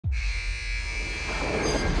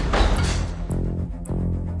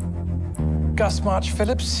Gus March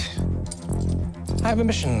Phillips. I have a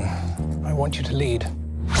mission I want you to lead.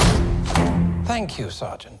 Thank you,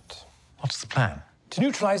 Sergeant. What's the plan? To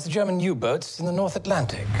neutralize the German U-boats in the North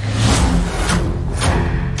Atlantic.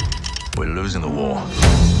 We're losing the war.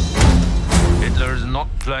 Hitler's not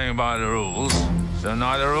playing by the rules, so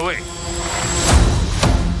neither are we.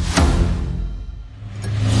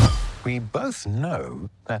 We both know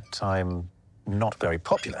that I'm not very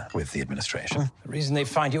popular with the administration. The reason they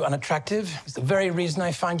find you unattractive is the very reason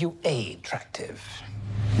I find you attractive.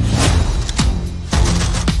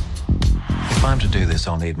 If I'm to do this,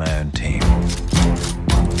 I'll need my own team.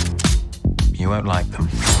 You won't like them.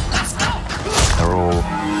 They're all...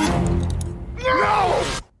 No!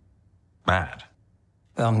 mad.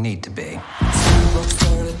 They'll need to be.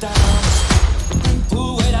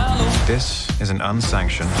 This is an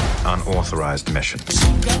unsanctioned, unauthorized mission.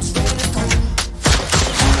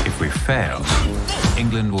 If we fail,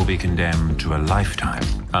 England will be condemned to a lifetime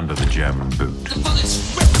under the German boot.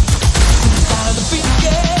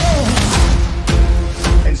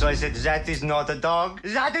 And so I said, that is not a dog,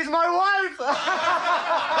 that is my wife!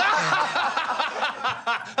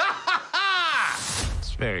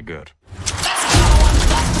 It's very good.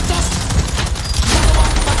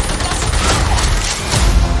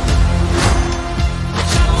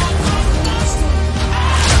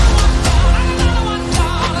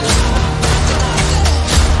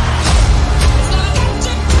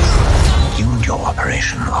 You and your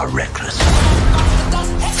operation are reckless.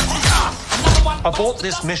 Abort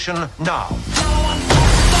this mission now.